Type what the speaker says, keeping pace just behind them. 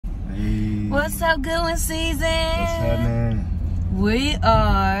What's up, GoodwinSZN? What's happening? We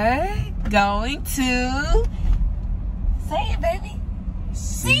are going to, say it, baby,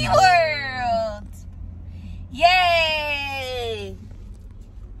 SeaWorld. Yay!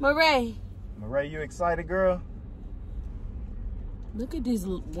 Murray, you excited, girl? look at this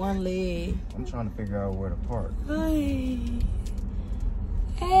one leg. I'm trying to figure out where to park.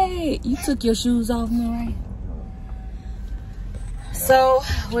 Hey, you took your shoes off, Murray? So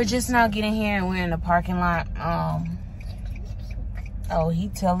we're just now getting here and we're in the parking lot. Oh, he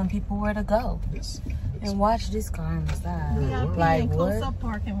telling people where to go. And watch this car on the side. VIP like and what? close-up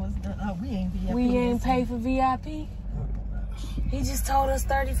parking was we ain't VIP. We ain't pay for VIP. He just told us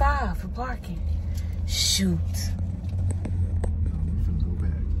 $35 for parking. Shoot. We're finna go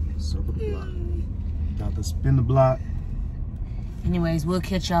back. Circle the block. Got to spin the block. Anyways, we'll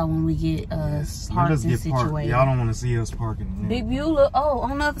catch y'all when we get parked and situated. Y'all don't want to see us parking. Big Beulah. Oh,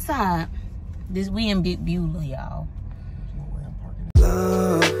 on the other side. We in Big Beulah, y'all.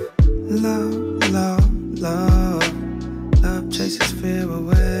 Love, love, love, love. Love chases fear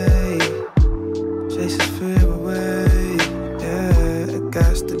away. Chases fear away. Yeah, it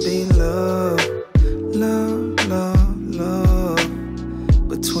got to be love. Love, love, love.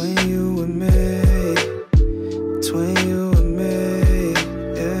 Between you and me. Between you and me.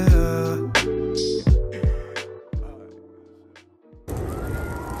 Yeah.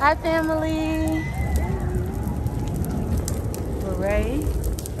 Hi, family. Ray.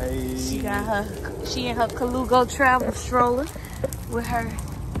 Hey. She in her Kalugo travel stroller with her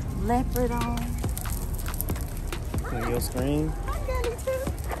leopard on. On your screen? I got it too.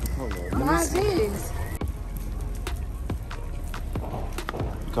 Hold on. Why this?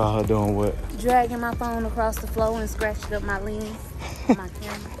 Got her doing what? Dragging my phone across the floor and scratched up my lens, my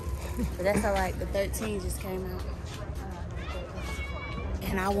camera. But that's all right. The 13 just came out.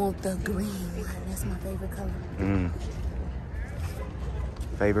 And I want the green. That's my favorite color.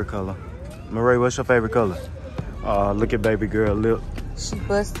 Favorite color. Murray, what's your favorite color? Look at baby girl lip. She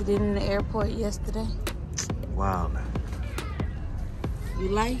busted it in the airport yesterday. Wow. You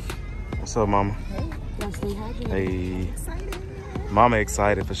like? What's up, mama? Hey, want to stay hydrated? Hey. Mama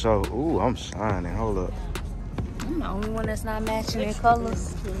excited for sure. Ooh, I'm shining. Hold up. I'm the only one that's not matching in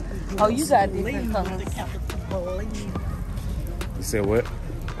colors. Oh, you got different colors. You said what?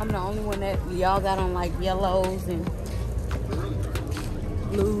 I'm the only one that y'all got on like yellows and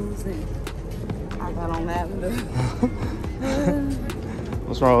blues, and I got on lavender.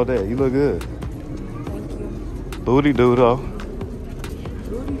 What's wrong with that? You look good. Thank you. Booty do though.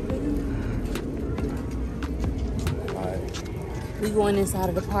 We going inside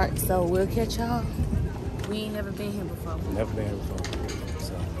of the park, so we'll catch y'all. We ain't never been here before. Never been here before.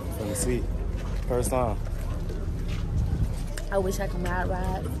 So, from the seat. First time. I wish I could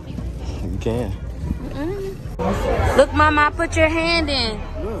ride. You can. Look, Mama, put your hand in.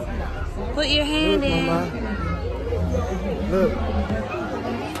 Look. Put your hand in. Mama. Look.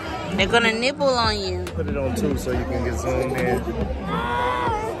 They're gonna nibble on you. Put it on 2 so you can get zoomed in.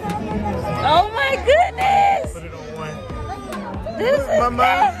 Oh my goodness! Put it on 1. This is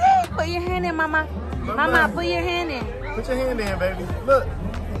Mama. crazy. Put your hand in, Mama. Mama, put your hand in. Put your hand in, baby. Look.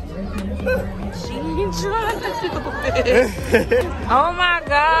 Look. She ain't trying to do it. Oh my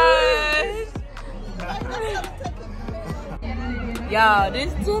gosh. Y'all,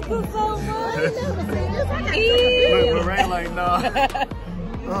 this tickles so much. Look, Lorraine like, nah.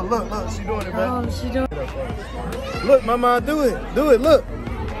 Look, she doing it, baby. Oh, she doing it. Look, Mama, do it. Do it, look.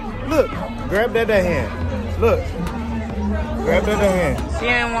 Look. Grab that hand. Look. Grab that hand. She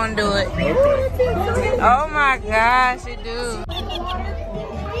didn't want to do it. Okay. Oh my gosh, it do.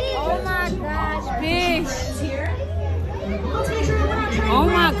 Oh my gosh, bitch. Oh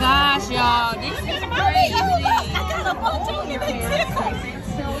my gosh, y'all. This is crazy.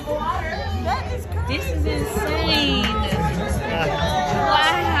 This is insane. Wow.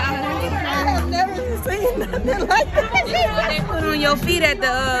 I have never seen nothing like that. This is what they put on your feet at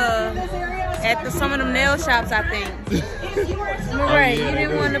some of them nail shops, I think. Murray, you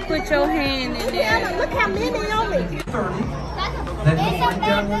didn't want to put your hand in there. Look how many on me.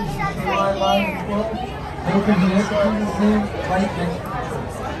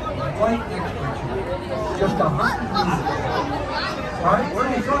 Just 100. All right, where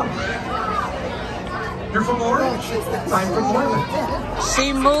are you from? You're from Orange? I'm from Plymouth. She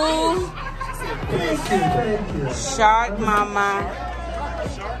moved. Thank you. Shark Mama.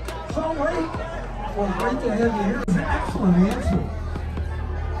 So wait. Well, great to have you here. Excellent answer.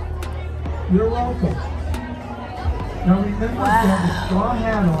 You're welcome. Now remember to have a straw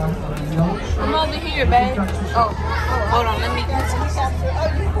hat on a yellow shirt. I'm over here, babe. Oh, hold on, let me.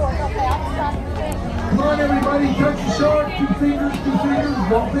 everybody, touch the shark. 2 fingers, 2 fingers.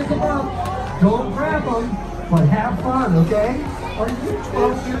 Don't pick them up. Don't grab them, but have fun, okay? Are you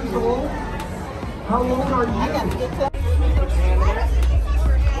 12 years old? How old are you?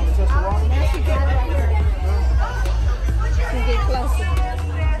 Get closer.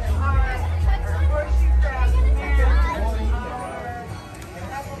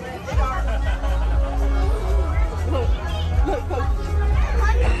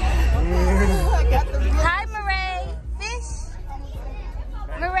 Hi, Murray. Fish.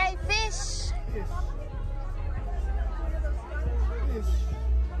 Murray, fish.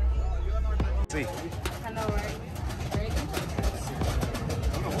 See. I know, right?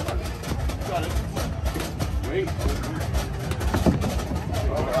 Wait.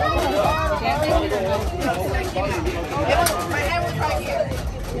 My hand was right here.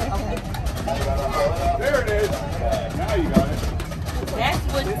 There it is. Now you got it. That's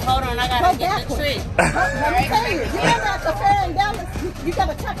what. Hold on, I gotta get the trick. You never at the fair in Dallas, you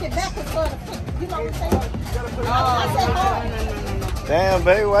gotta tuck it back before the foot. You know what I'm saying? I said hard. Damn,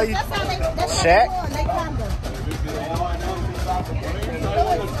 baby, why you? That's how they Shaq? They kinda.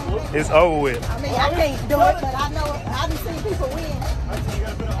 It's over with. I mean, I can't do it, but I know I've seen people win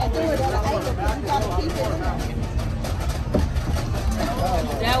and do it at an angle. You gotta keep it in there.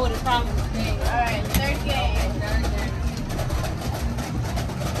 That would have probably been. All right, third game.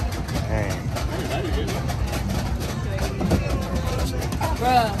 Dang.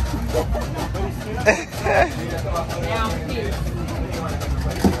 Bruh. Now I'm here.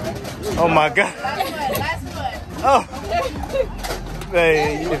 Oh my God. Last foot. Oh.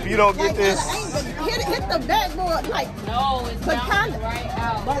 Hey, if you don't get this. Hit the backboard like. No, it's But bouncing kinda, right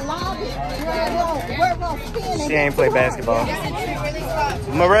out. but lob it where it won't spin. She ain't play basketball.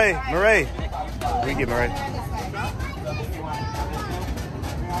 Murray. We get Murray.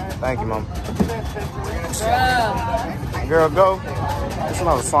 Thank you, Mom. Bruh. Girl, go. It's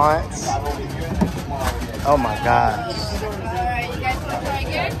another science. Oh my God. Alright, you guys want to try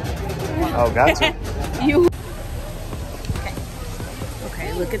again? Oh, got to. You. Okay,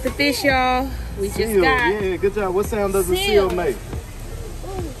 look at the fish, y'all. We just Seal. got. Yeah, good job. What sound does a Seal. seal make?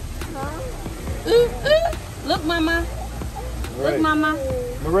 Ooh, ooh. Look, Mama. Look, Mama.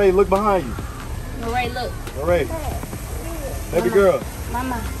 Murray, look behind you. Murray, look. Murray. Baby girl.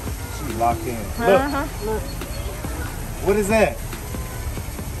 Mama. She's locked in. Look. Look. What is that?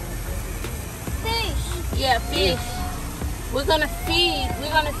 Fish. Yeah, fish. We're gonna feed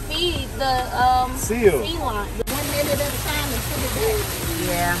the Seal. sea lion. 1 minute at a time and put it back.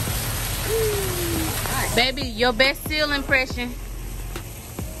 Yeah. Baby, your best seal impression.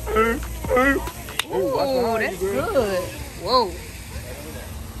 Ooh, that's good. Whoa.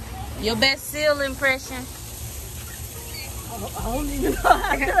 Your best seal impression. I don't even know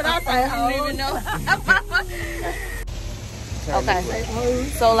how good I don't even know. Okay.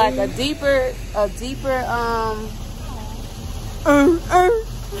 So like a deeper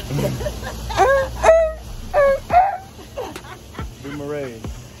Do Murray.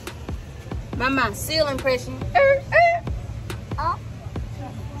 Mama, seal impression.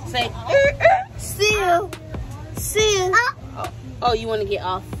 Say seal. Oh, you want to get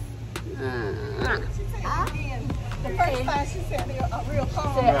off? The first time she said a real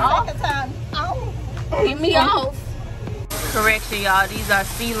calm. The off. second time, off. Get me off. Correction, y'all. These are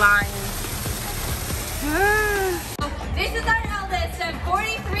sea lions. This is our eldest at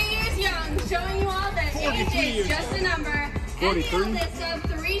 43 years young, showing you all that age is just a number. And the 43? eldest of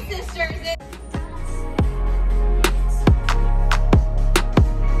 3 sisters.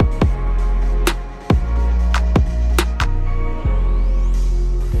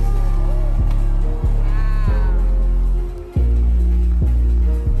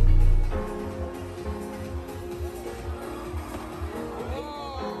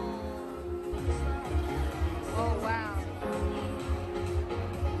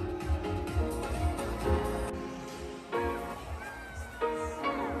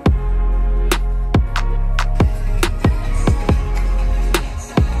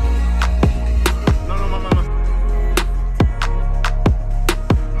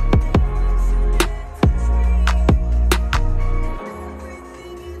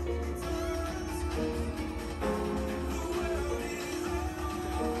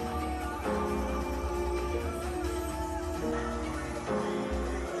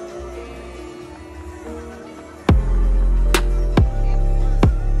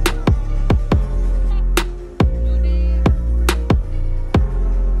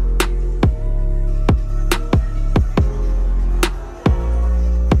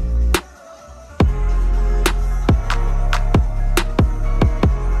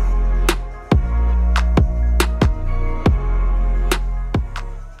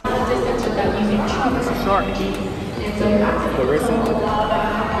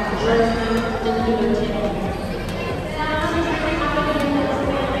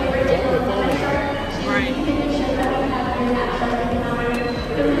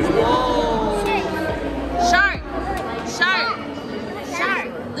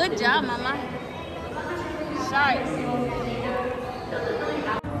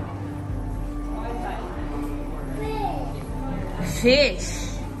 fish.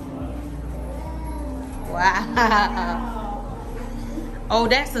 Wow. Oh,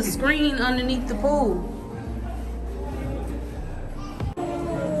 that's a screen underneath the pool.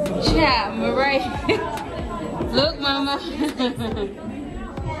 Yeah, Marie. Look, mama.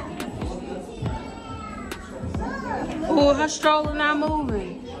 Oh, her stroller not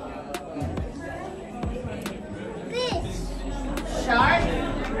moving. Fish. Shark.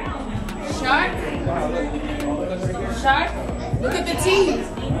 Shark. Shark. Look at the teeth.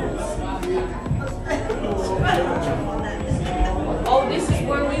 Oh, this is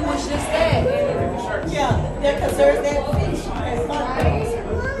where we was just at. Yeah, because there's that fish.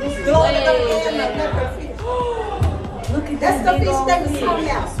 Look at that's the fish that was coming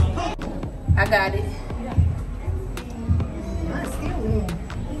out. I got it.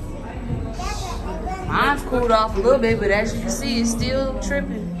 Mine's cooled off a little bit, but as you can see, it's still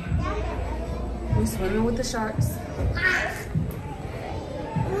tripping. We're swimming with the sharks.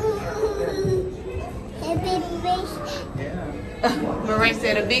 A big fish. Marie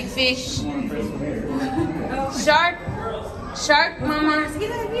said a big fish. Shark. Shark, mama.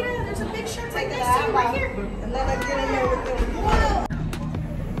 Get out. There's a big shark like that right here. And let her get in there with them.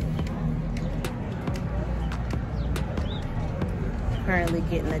 Currently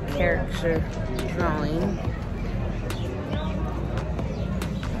getting a character drawing.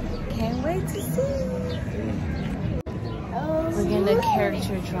 Can't wait to see. We're getting a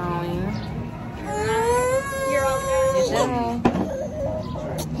character drawing. You're all good.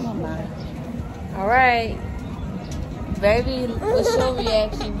 All right, baby. What's your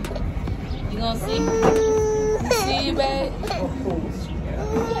reaction? You gonna see? See you, babe?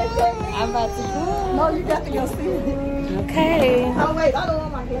 I'm about to go. No, you got to go see it. Okay. Oh, wait. I don't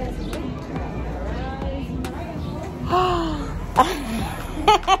want my glasses.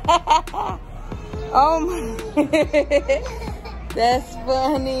 Oh my. That's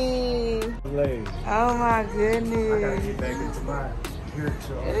funny. Oh my goodness. I gotta get back into my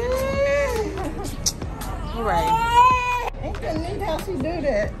character. All right. Ain't that neat how she do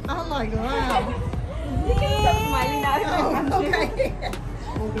that? I'm like, wow. Oh, okay.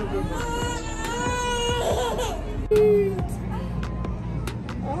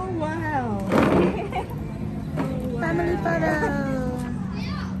 Oh, wow. Family photo.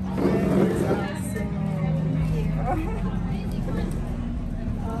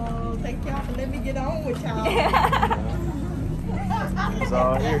 Oh, thank y'all for letting me get on with y'all. It's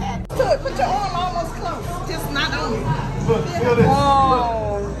all here. Put your arm almost close. Just not on it. Look, feel this.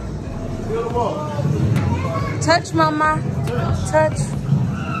 Whoa. Feel them up. Touch, mama. Touch.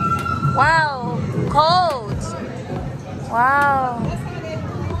 Wow. Cold. Wow.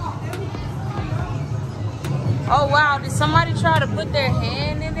 Oh, wow. Did somebody try to put their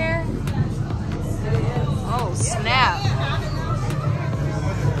hand in there? Oh, snap.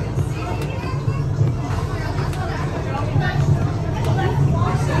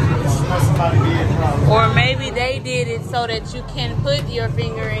 Or maybe they did it so that you can put your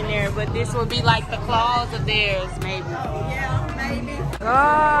finger in there, but this will be like the claws of theirs, maybe. Yeah, maybe.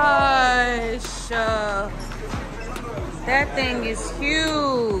 Gosh. That thing is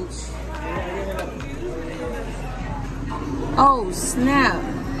huge. Oh, snap.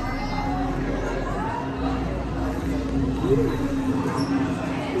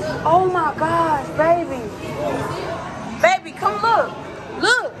 Oh my gosh, baby. Baby, come look.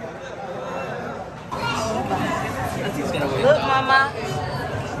 Look. Look, mama.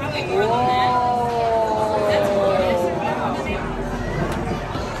 Whoa.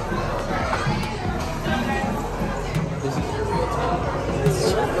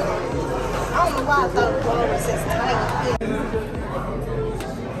 I don't know why I thought it was just tight.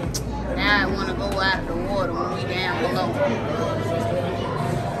 Now I want to go out of the water when we down below.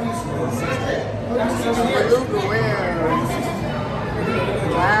 Beluga whales.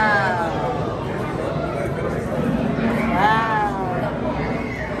 Wow. Wow.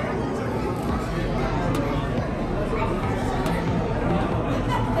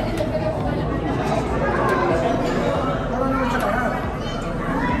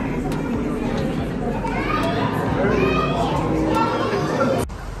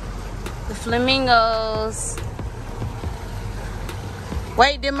 The flamingos.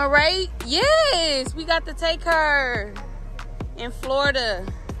 Wait, did Marie? Yes, we got to take her in Florida.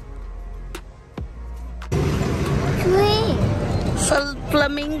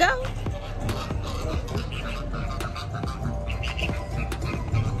 Flamingo?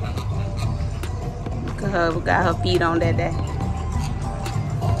 Look at her, we got her feet on that day.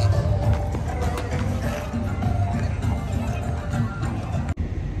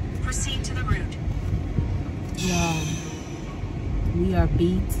 Proceed to the route. Yeah. We are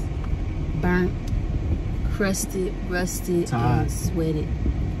beat, burnt, crusted, rusted, tired, and sweated.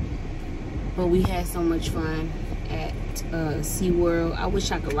 But we had so much fun at SeaWorld. I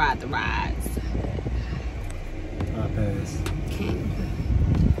wish I could ride the rides. I pass. Can't.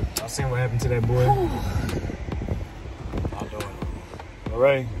 Y'all seen what happened to that boy? All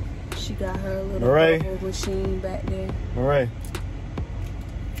right. She got her little bubble machine back there. All right.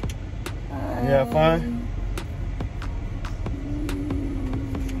 You have fun?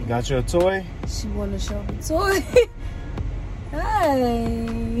 You got you a toy? She want to show the toy.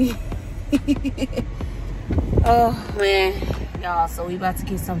 Hey. Oh man, y'all. So we about to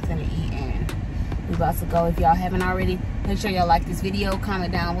get something to eat and we about to go. If y'all haven't already, make sure y'all like this video,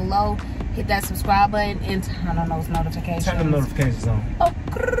 comment down below, hit that subscribe button, and turn on those notifications. Turn the notifications on. Oh,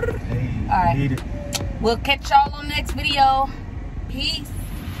 hey, all right. need it. We'll catch y'all on the next video. Peace.